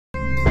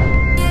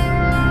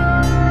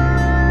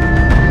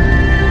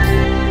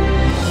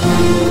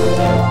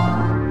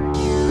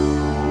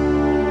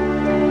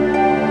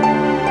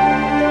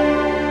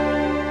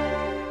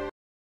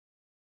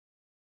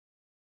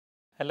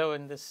Hello,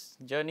 in this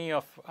journey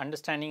of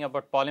understanding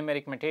about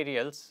polymeric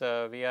materials,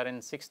 we are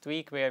in 6th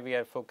week where we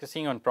are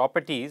focusing on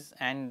properties,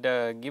 and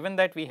given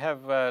that we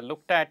have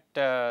looked at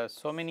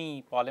so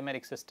many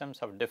polymeric systems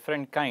of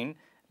different kind,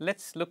 let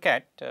us look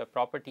at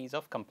properties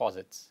of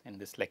composites in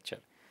this lecture.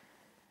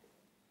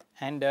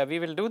 And we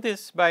will do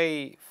this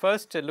by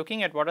first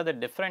looking at what are the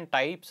different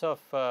types of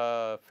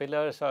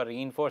fillers or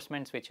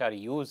reinforcements which are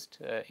used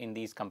in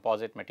these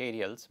composite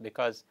materials,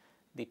 because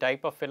the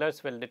type of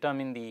fillers will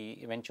determine the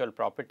eventual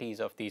properties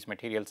of these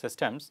material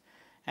systems.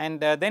 And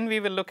then we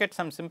will look at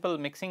some simple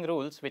mixing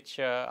rules which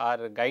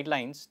are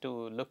guidelines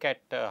to look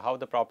at how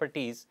the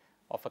properties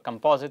of a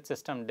composite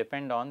system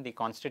depend on the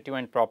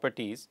constituent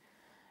properties.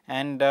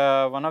 And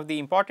one of the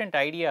important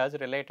ideas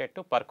related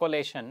to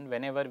percolation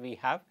whenever we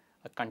have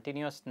a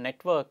continuous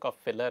network of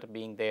filler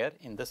being there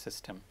in the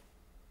system.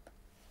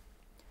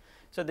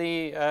 So,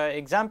 the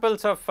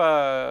examples of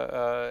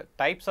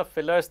types of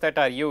fillers that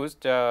are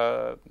used,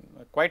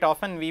 quite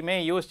often we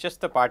may use just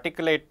the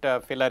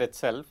particulate filler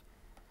itself,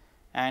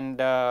 and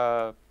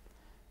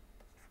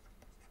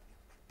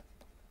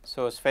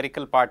so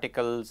spherical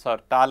particles or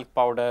talc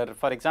powder.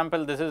 For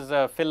example, this is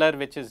a filler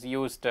which is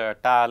used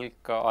talc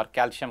or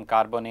calcium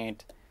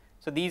carbonate.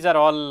 So, these are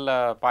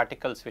all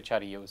particles which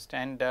are used,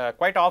 and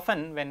quite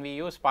often when we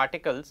use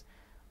particles,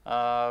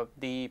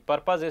 the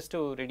purpose is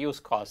to reduce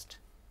cost.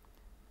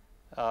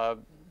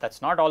 That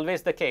is not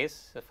always the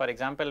case. For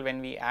example, when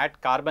we add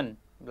carbon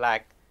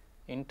black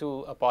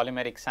into a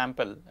polymeric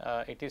sample,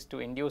 it is to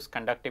induce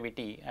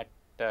conductivity at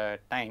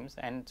times,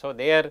 and so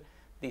there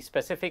the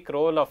specific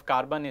role of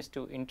carbon is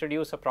to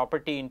introduce a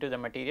property into the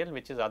material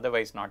which is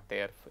otherwise not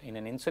there. In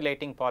an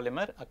insulating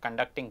polymer, a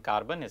conducting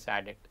carbon is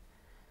added.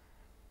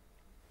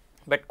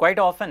 But quite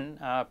often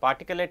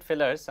particulate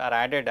fillers are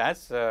added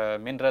as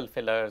mineral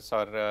fillers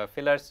or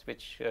fillers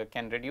which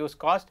can reduce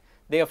cost.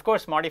 They of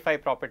course modify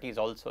properties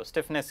also.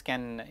 Stiffness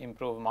can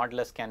improve,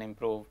 modulus can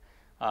improve,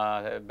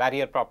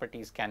 barrier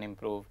properties can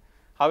improve.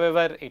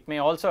 However, it may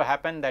also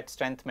happen that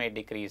strength may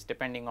decrease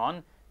depending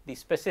on the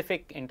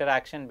specific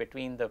interaction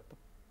between the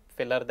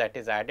filler that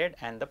is added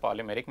and the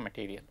polymeric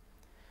material.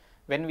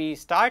 When we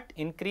start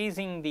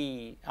increasing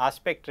the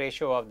aspect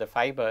ratio of the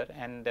fiber,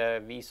 and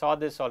we saw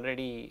this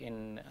already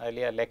in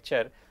earlier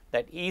lecture,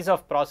 that ease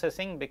of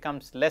processing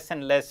becomes less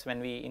and less when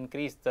we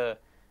increase the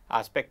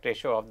aspect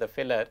ratio of the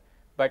filler,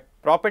 but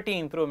property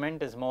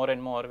improvement is more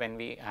and more when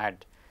we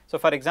add. So,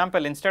 for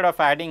example, instead of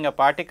adding a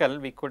particle,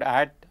 we could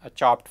add a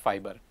chopped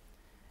fiber.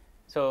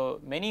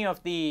 So, many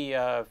of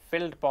the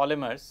filled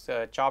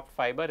polymers, chopped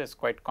fiber is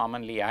quite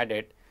commonly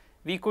added.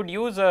 We could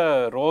use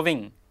a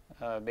roving,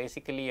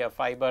 basically a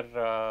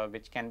fiber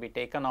which can be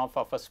taken off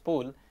of a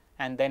spool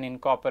and then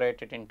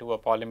incorporate it into a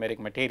polymeric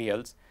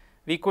materials.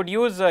 We could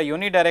use a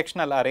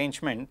unidirectional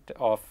arrangement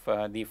of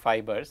the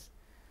fibers,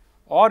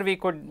 or we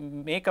could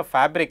make a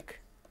fabric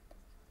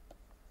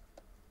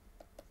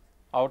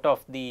out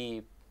of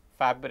the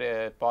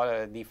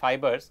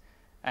fibers,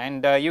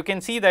 and you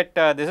can see that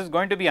this is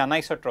going to be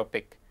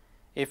anisotropic.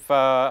 If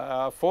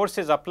force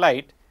is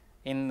applied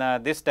in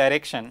this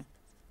direction,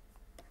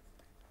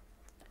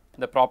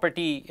 the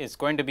property is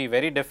going to be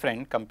very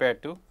different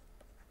compared to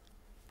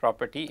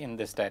property in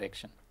this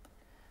direction.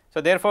 So,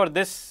 therefore,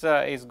 this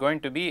is going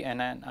to be an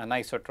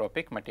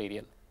anisotropic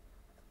material,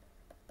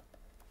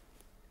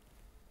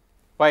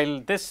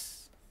 while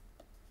this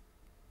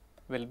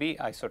will be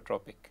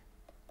isotropic.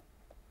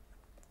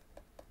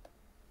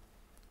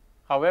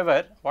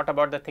 However, what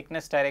about the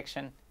thickness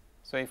direction?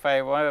 So, if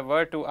I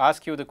were to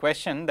ask you the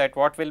question that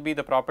what will be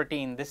the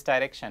property in this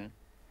direction,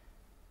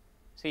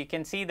 so you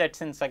can see that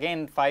since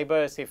again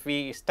fibers, if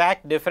we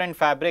stack different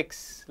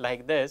fabrics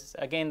like this,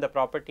 again the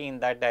property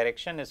in that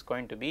direction is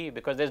going to be,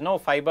 because there is no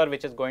fiber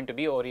which is going to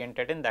be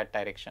oriented in that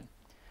direction.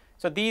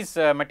 So, these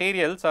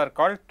materials are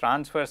called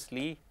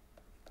transversely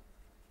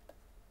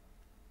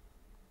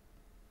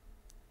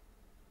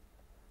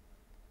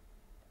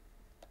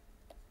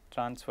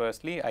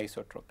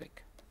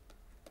isotropic,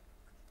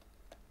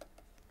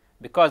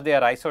 because they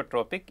are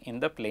isotropic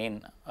in the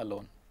plane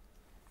alone,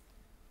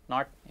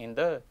 not in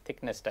the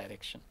thickness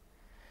direction.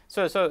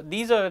 So,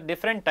 these are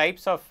different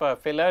types of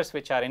fillers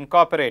which are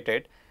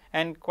incorporated,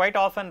 and quite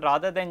often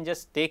rather than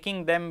just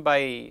taking them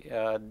by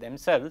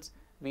themselves,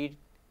 we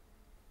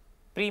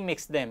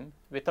pre-mix them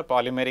with a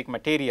polymeric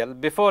material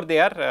before they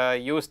are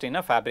used in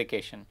a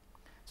fabrication.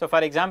 So,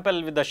 for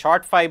example, with the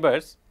short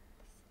fibers,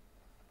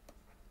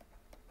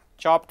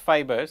 chopped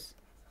fibers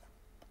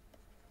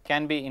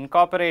can be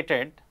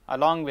incorporated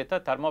along with a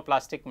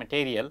thermoplastic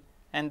material,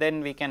 and then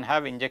we can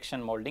have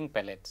injection molding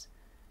pellets.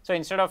 So,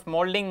 instead of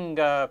molding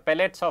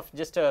pellets of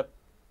just a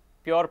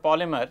pure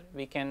polymer,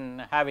 we can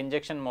have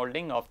injection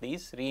molding of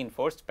these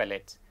reinforced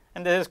pellets,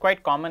 and this is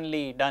quite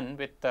commonly done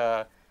with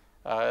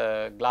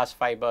glass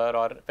fiber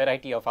or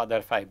variety of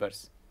other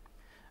fibers.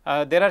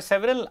 There are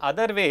several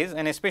other ways,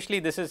 and especially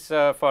this is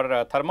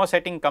for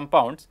thermosetting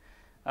compounds.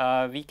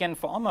 We can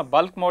form a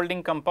bulk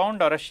molding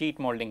compound or a sheet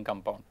molding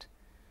compound.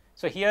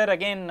 So, here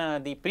again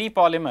the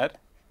pre-polymer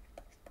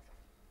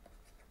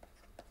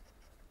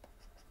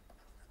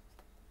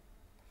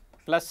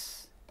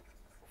plus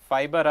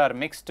fiber are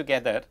mixed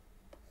together,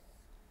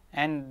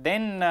 and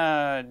then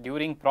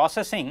during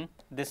processing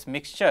this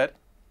mixture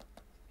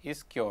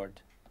is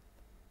cured.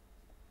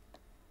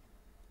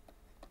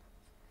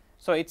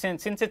 So,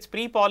 since it is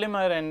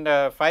pre-polymer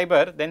and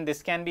fiber, then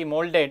this can be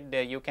molded,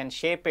 you can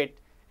shape it,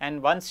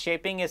 and once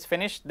shaping is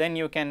finished, then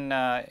you can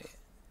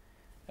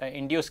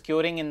induce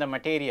curing in the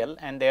material,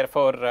 and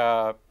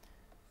therefore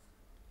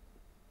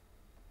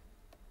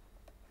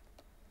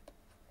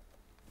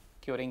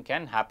curing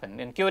can happen.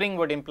 And curing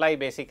would imply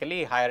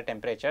basically higher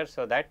temperature,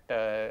 so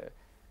that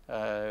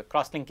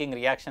cross-linking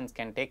reactions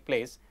can take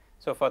place.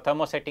 So, for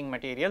thermosetting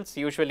materials,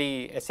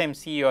 usually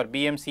SMC or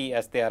BMC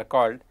as they are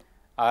called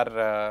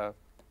are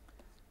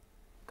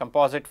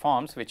composite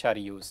forms which are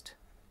used.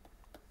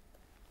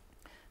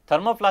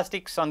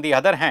 Thermoplastics, on the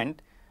other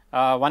hand,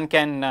 one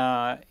can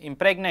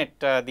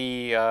impregnate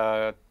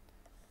with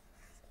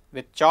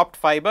chopped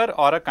fiber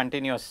or a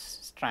continuous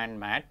strand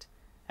mat,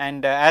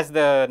 and as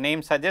the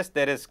name suggests,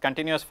 there is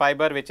continuous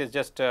fiber which is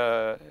just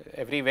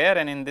everywhere,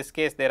 and in this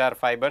case there are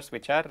fibers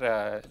which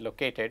are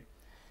located,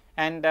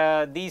 and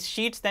these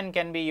sheets then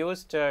can be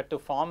used to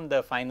form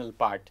the final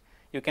part.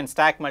 You can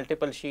stack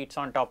multiple sheets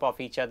on top of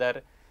each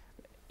other.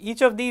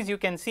 Each of these you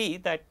can see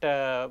that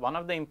one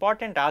of the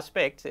important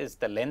aspects is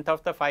the length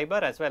of the fiber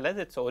as well as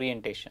its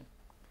orientation,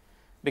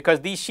 because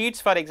these sheets,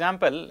 for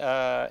example,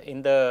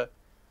 in the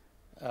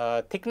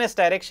thickness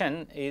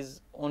direction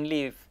is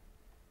only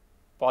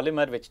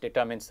polymer which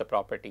determines the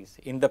properties.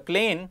 In the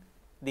plane,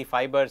 the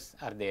fibers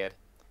are there.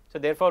 So,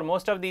 therefore,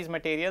 most of these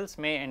materials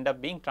may end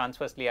up being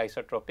transversely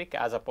isotropic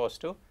as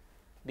opposed to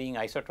being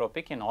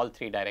isotropic in all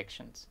three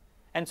directions.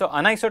 And so,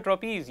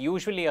 anisotropy is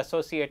usually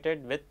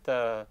associated with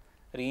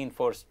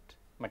reinforced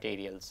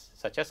materials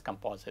such as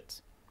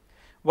composites.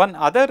 One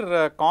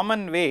other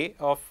common way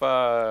of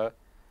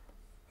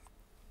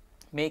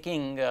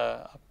making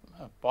a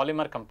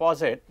polymer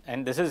composite,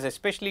 and this is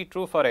especially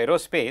true for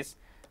aerospace,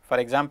 for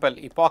example,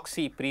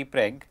 epoxy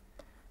prepreg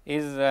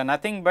is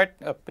nothing but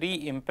a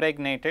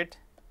pre-impregnated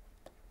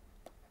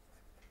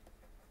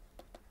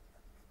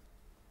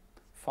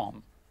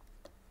form.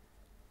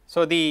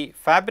 So, the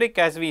fabric,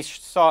 as we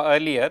saw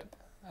earlier,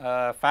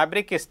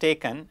 fabric is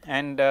taken,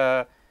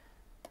 and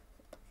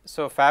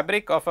so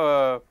fabric of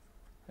a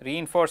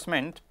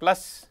reinforcement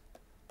plus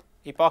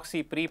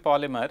epoxy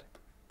pre-polymer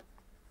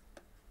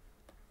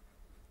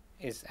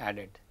is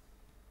added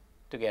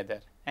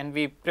together, and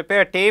we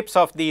prepare tapes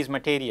of these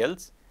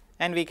materials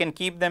and we can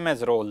keep them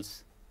as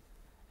rolls.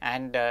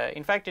 And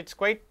in fact, it is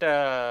quite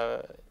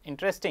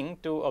interesting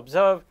to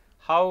observe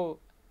how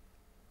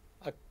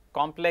a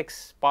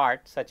complex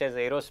part such as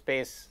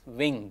aerospace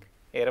wing,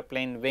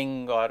 aeroplane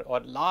wing,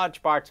 or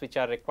large parts which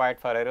are required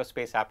for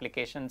aerospace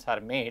applications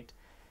are made.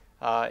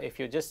 If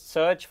you just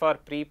search for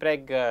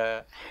prepreg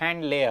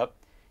hand layup,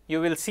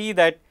 you will see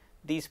that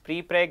these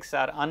prepregs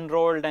are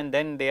unrolled and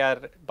then they are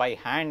by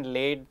hand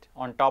laid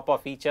on top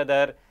of each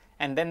other,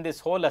 and then this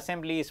whole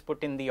assembly is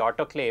put in the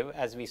autoclave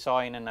as we saw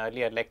in an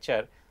earlier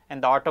lecture,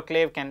 and the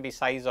autoclave can be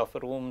size of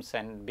rooms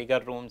and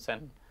bigger rooms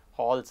and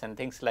halls and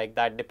things like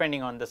that,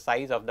 depending on the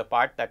size of the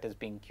part that is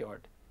being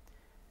cured.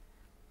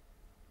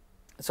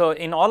 So,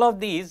 in all of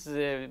these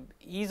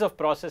ease of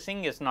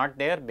processing is not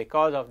there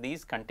because of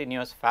these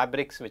continuous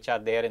fabrics which are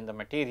there in the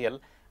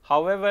material.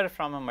 However,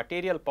 from a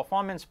material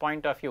performance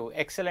point of view,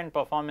 excellent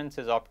performance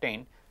is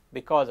obtained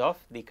because of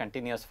the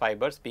continuous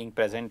fibers being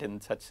present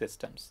in such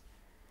systems.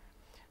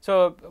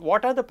 So,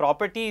 what are the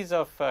properties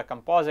of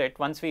composite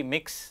once we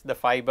mix the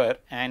fiber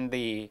and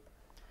the,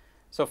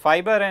 so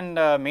fiber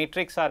and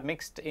matrix are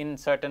mixed in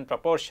certain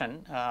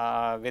proportion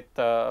with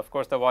of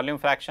course, the volume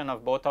fraction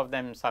of both of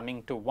them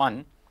summing to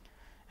 1.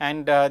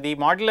 And the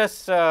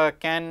modulus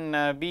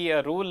can be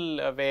a rule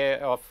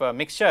of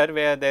mixture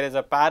where there is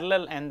a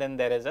parallel and then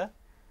there is a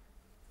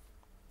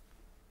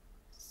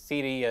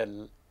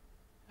serial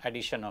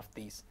addition of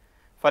these.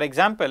 For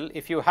example,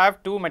 if you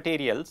have two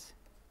materials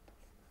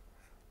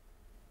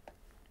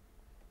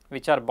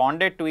which are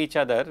bonded to each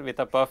other with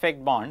a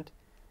perfect bond,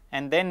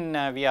 and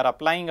then we are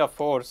applying a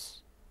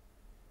force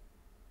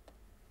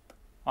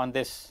on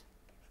this,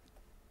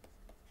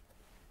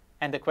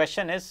 and the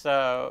question is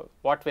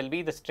what will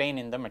be the strain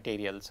in the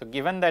material. So,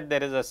 given that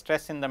there is a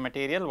stress in the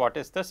material, what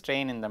is the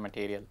strain in the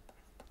material?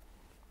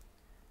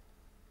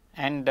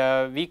 And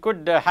we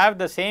could have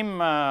the same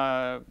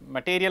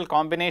material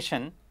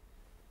combination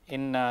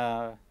in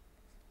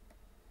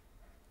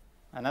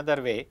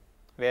another way,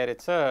 where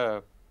it is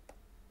a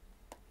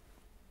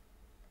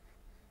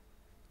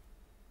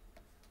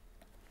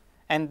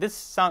and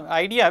this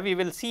idea we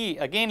will see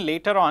again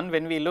later on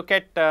when we look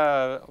at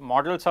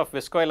models of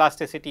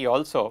viscoelasticity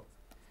also.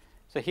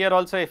 So, here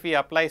also if we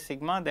apply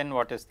sigma, then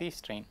what is the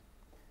strain,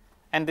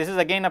 and this is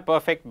again a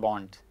perfect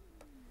bond.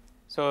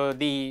 So,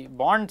 the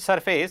bond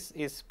surface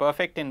is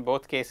perfect in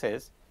both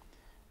cases.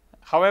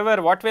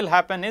 However, what will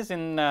happen is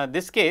in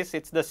this case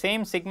it is the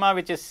same sigma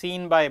which is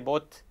seen by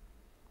both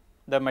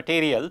the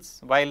materials,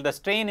 while the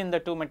strain in the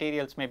two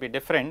materials may be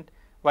different,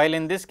 while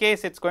in this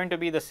case it is going to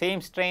be the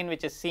same strain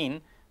which is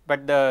seen,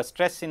 but the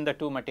stress in the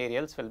two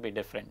materials will be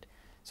different.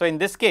 So, in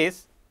this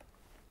case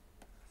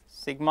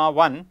sigma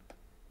 1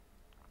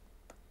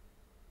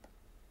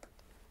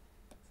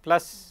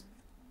 plus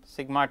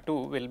sigma 2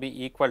 will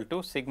be equal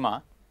to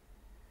sigma,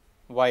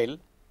 while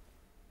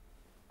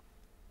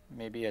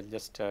maybe I will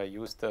just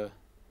use the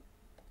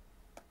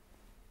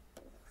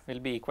will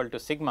be equal to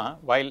sigma,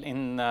 while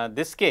in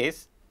this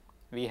case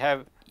we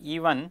have E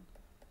 1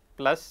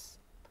 plus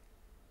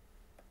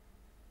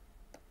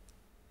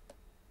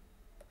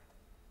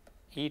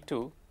E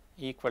 2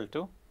 equal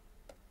to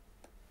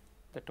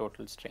the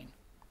total strain.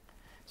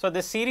 So,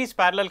 the series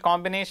parallel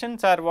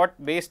combinations are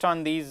what based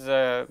on these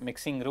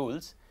mixing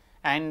rules,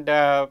 and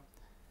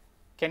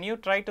can you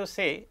try to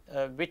say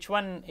which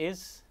one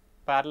is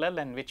parallel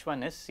and which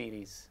one is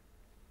series?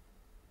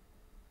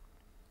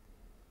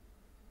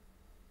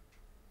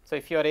 So,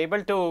 if you are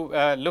able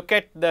to look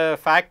at the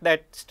fact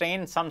that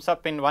strain sums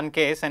up in one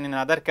case and in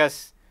another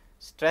case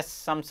stress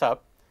sums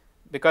up,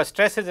 because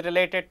stress is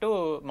related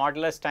to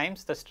modulus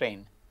times the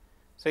strain.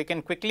 So, you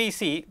can quickly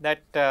see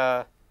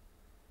that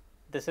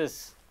this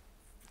is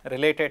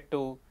related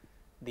to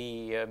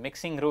the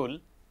mixing rule,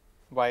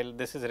 while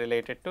this is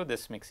related to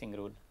this mixing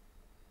rule.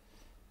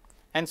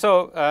 And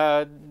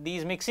so,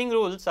 these mixing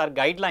rules are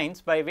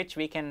guidelines by which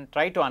we can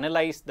try to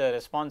analyze the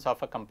response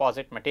of a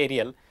composite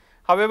material.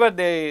 However,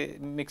 the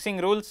mixing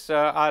rules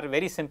are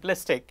very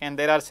simplistic, and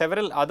there are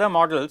several other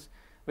models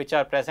which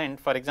are present.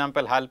 For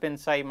example,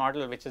 Halpin-Tsai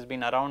model, which has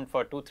been around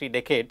for 2-3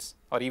 decades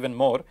or even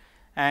more,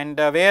 and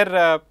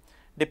where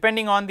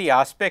depending on the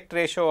aspect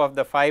ratio of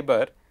the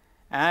fiber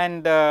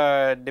and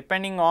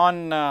depending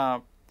on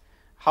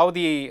how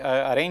the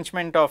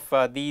arrangement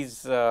of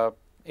these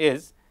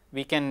is,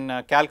 we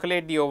can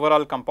calculate the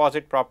overall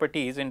composite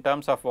properties in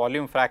terms of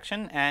volume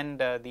fraction and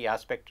the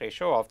aspect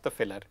ratio of the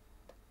filler.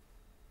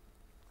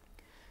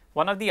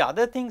 One of the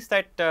other things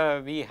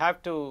that we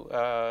have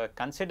to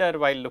consider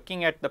while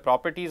looking at the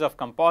properties of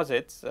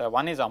composites,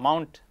 one is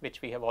amount,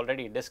 which we have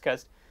already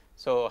discussed.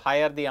 So,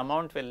 higher the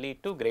amount will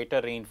lead to greater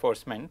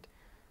reinforcement.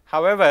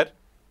 However,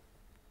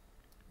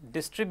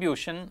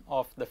 distribution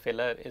of the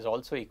filler is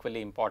also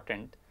equally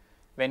important.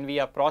 When we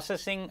are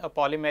processing a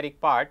polymeric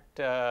part,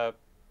 the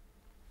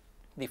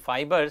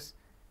fibers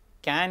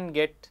can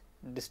get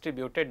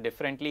distributed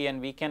differently,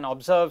 and we can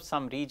observe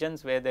some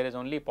regions where there is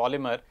only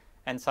polymer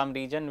and some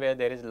region where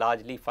there is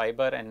largely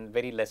fiber and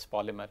very less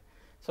polymer.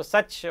 So,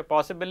 such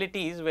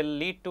possibilities will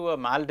lead to a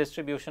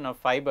maldistribution of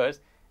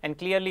fibers, and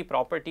clearly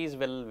properties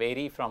will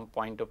vary from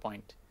point to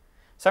point.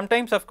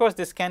 Sometimes of course,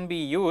 this can be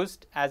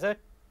used as a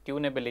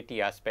tunability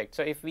aspect.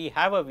 So, if we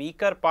have a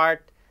weaker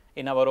part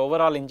in our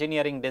overall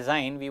engineering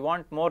design, we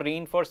want more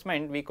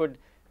reinforcement, we could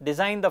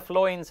design the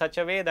flow in such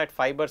a way that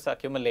fibers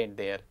accumulate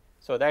there,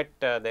 so that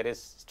there is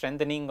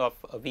strengthening of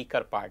a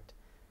weaker part.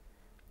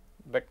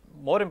 But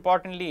more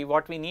importantly,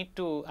 what we need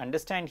to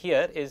understand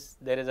here is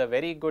there is a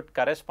very good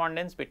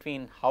correspondence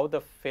between how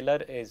the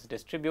filler is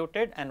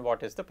distributed and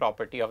what is the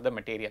property of the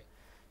material.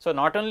 So,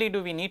 not only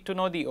do we need to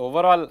know the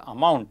overall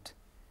amount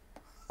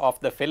of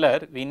the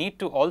filler, we need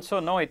to also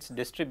know its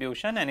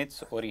distribution and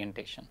its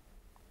orientation.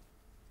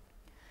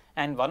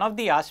 And one of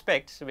the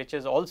aspects which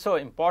is also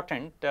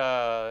important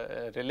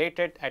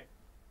related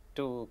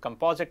to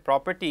composite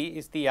property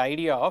is the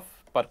idea of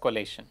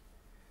percolation.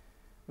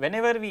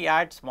 Whenever we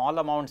add small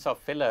amounts of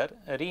filler,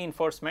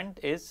 reinforcement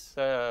is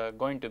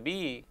going to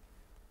be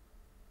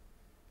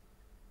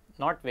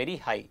not very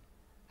high.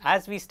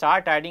 As we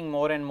start adding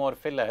more and more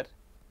filler,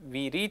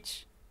 we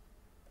reach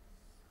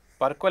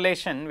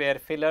percolation where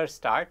fillers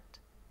start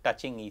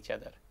touching each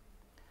other.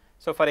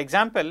 So, for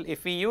example,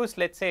 if we use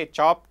let us say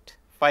chopped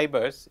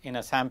fibers in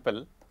a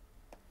sample.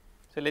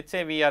 So, let us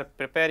say we are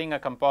preparing a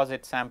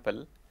composite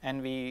sample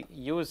and we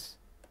use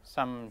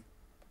some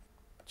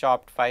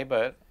chopped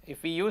fiber.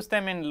 If we use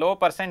them in low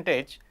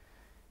percentage,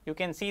 you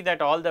can see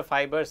that all the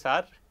fibers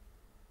are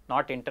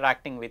not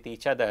interacting with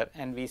each other,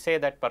 and we say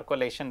that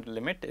percolation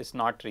limit is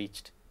not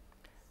reached.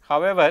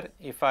 However,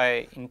 if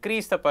I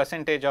increase the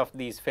percentage of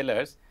these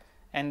fillers,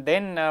 and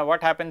then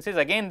what happens is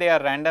again they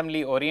are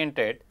randomly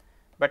oriented,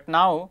 but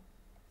now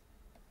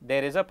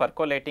there is a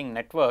percolating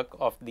network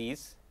of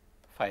these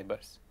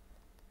fibers.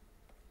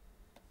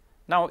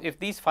 Now, if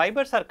these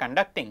fibers are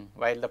conducting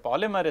while the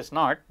polymer is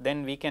not,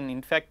 then we can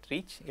in fact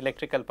reach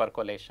electrical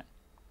percolation.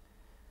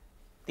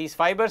 These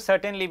fibers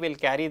certainly will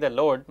carry the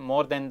load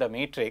more than the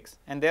matrix,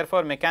 and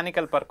therefore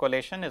mechanical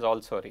percolation is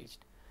also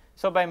reached.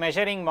 So, by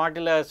measuring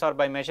modulus or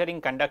by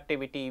measuring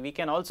conductivity, we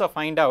can also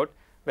find out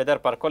whether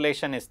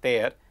percolation is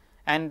there.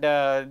 And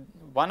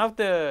one of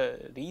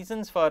the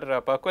reasons for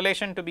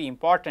percolation to be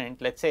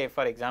important, let us say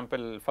for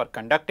example, for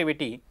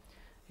conductivity,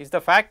 is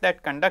the fact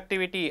that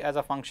conductivity as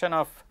a function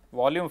of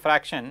volume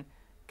fraction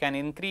can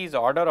increase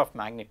order of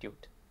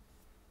magnitude.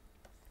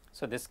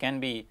 So, this can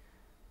be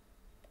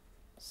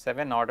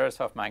 7 orders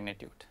of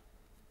magnitude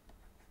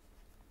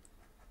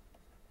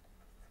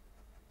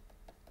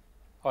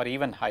or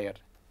even higher.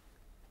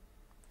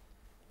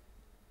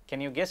 Can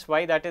you guess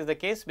why that is the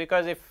case?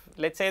 Because if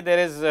let us say there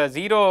is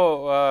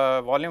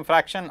 0 volume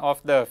fraction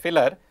of the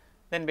filler,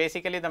 then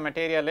basically the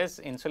material is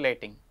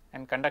insulating.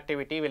 and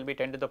conductivity will be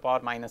 10 to the power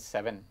minus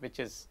 7, which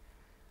is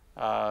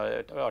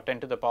or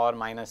 10 to the power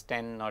minus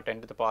 10 or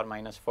 10 to the power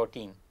minus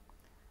 14.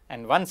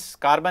 And once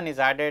carbon is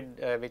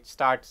added which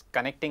starts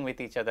connecting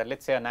with each other, let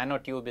us say a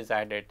nanotube is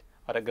added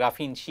or a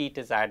graphene sheet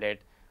is added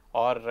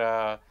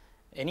or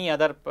any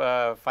other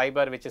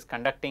fiber which is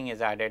conducting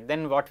is added,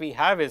 then what we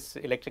have is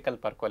electrical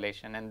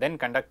percolation, and then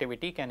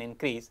conductivity can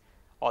increase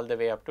all the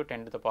way up to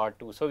 10 to the power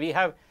 2. So, we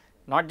have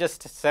not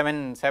just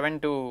 7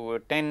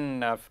 to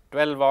 10,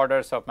 12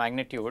 orders of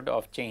magnitude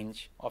of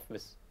change of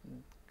this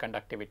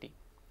conductivity.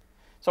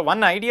 So,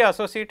 one idea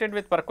associated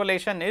with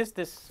percolation is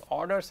this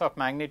orders of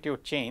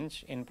magnitude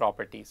change in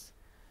properties.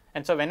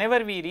 And so,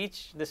 whenever we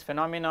reach this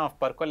phenomena of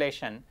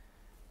percolation,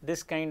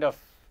 this kind of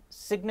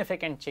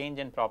significant change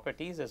in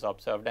properties is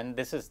observed, and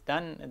this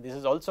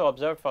is also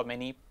observed for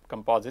many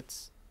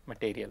composites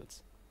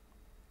materials.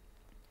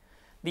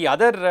 The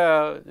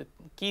other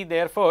key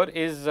therefore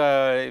is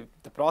the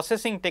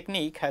processing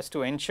technique has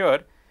to ensure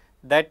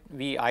that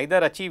we either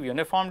achieve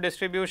uniform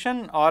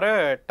distribution or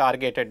a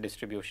targeted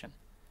distribution.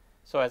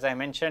 So, as I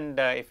mentioned,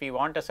 if we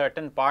want a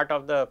certain part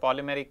of the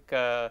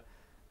polymeric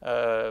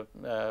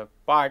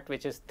part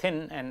which is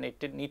thin and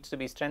it needs to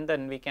be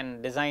strengthened, we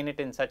can design it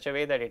in such a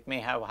way that it may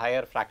have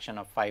higher fraction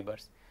of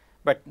fibers.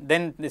 But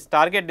then this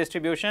target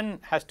distribution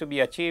has to be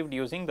achieved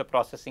using the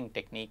processing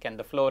technique and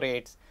the flow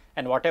rates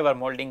and whatever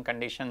molding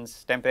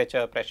conditions,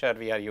 temperature, pressure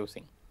we are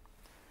using.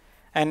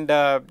 And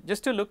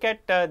just to look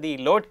at the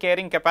load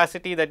carrying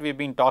capacity that we have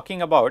been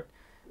talking about.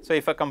 So,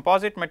 if a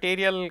composite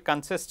material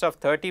consists of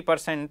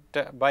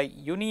 30% by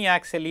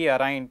uniaxially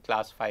aligned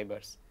glass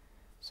fibers.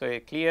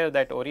 So, clear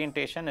that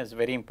orientation is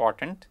very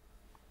important,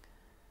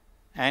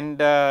 and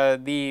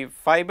the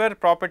fiber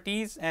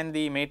properties and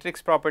the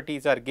matrix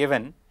properties are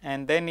given,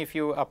 and then if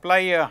you apply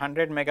a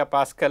 100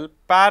 megapascal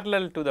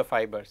parallel to the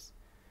fibers.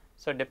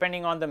 So,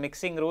 depending on the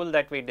mixing rule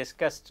that we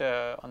discussed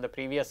on the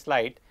previous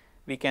slide,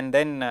 we can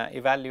then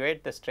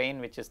evaluate the strain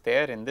which is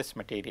there in this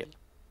material.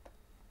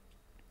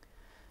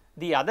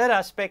 The other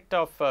aspect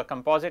of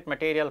composite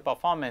material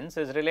performance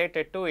is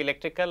related to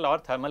electrical or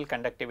thermal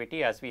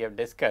conductivity, as we have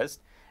discussed.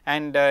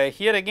 And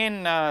here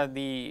again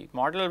the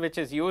model which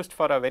is used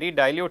for a very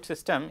dilute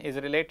system is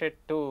related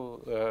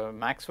to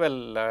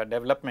Maxwell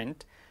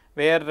development,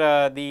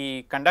 where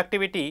the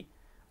conductivity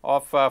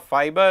of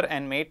fiber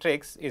and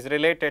matrix is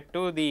related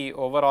to the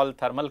overall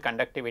thermal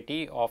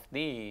conductivity of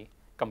the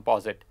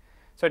composite.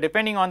 So,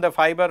 depending on the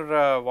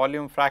fiber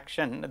volume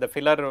fraction, the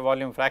filler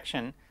volume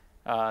fraction,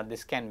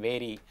 this can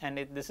vary,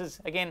 and this is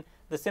again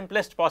the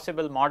simplest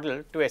possible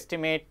model to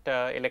estimate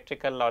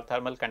electrical or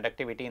thermal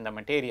conductivity in the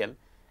material,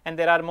 and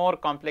there are more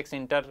complex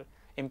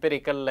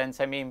empirical and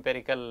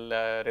semi-empirical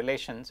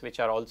relations which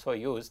are also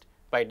used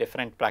by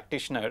different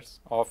practitioners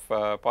of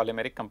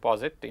polymeric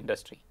composite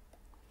industry.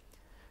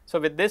 So,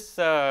 with this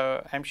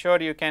I am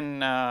sure you can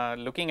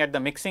looking at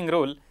the mixing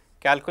rule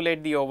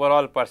calculate the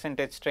overall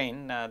percentage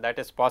strain that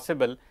is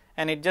possible,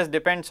 and it just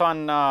depends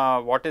on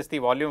what is the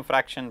volume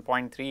fraction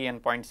 0.3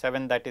 and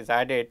 0.7 that is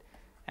added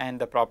and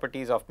the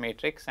properties of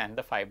matrix and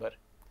the fiber.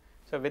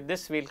 So, with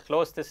this we will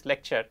close this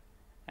lecture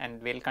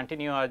and we will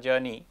continue our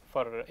journey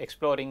for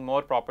exploring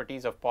more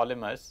properties of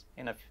polymers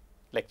in a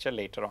lecture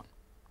later on.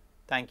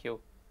 Thank you.